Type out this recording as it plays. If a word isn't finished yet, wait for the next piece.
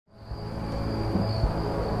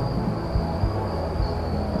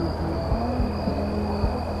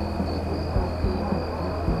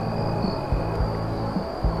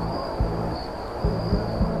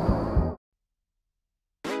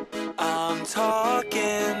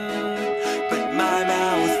talking, but my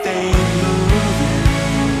mouth ain't moving.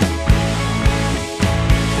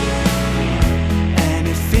 And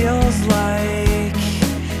it feels like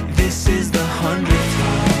this is the 100th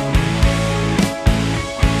time.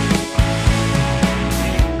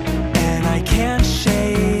 And I can't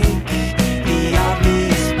shake the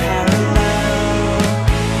obvious parallel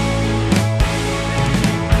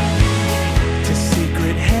to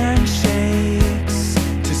secret handshakes,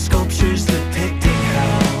 to sculptures depicting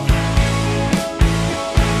hell.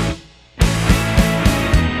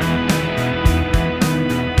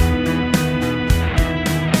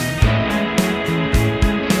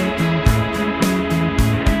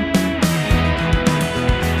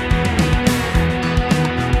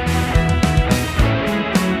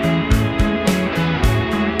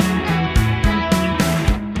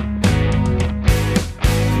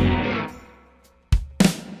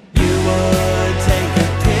 You would take a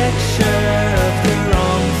picture of the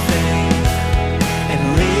wrong thing and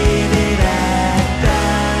leave it at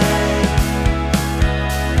that,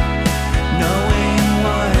 knowing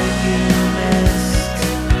what you missed.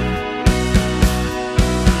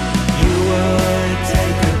 You would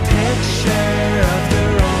take a picture of the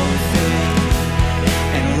wrong thing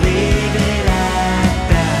and leave it at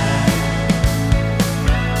that,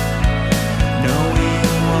 knowing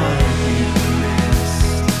what you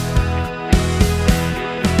missed.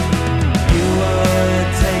 You would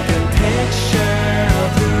take a picture of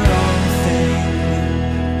the wrong thing.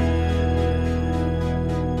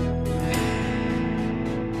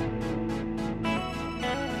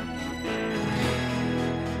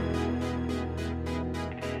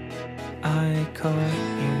 I caught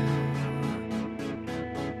you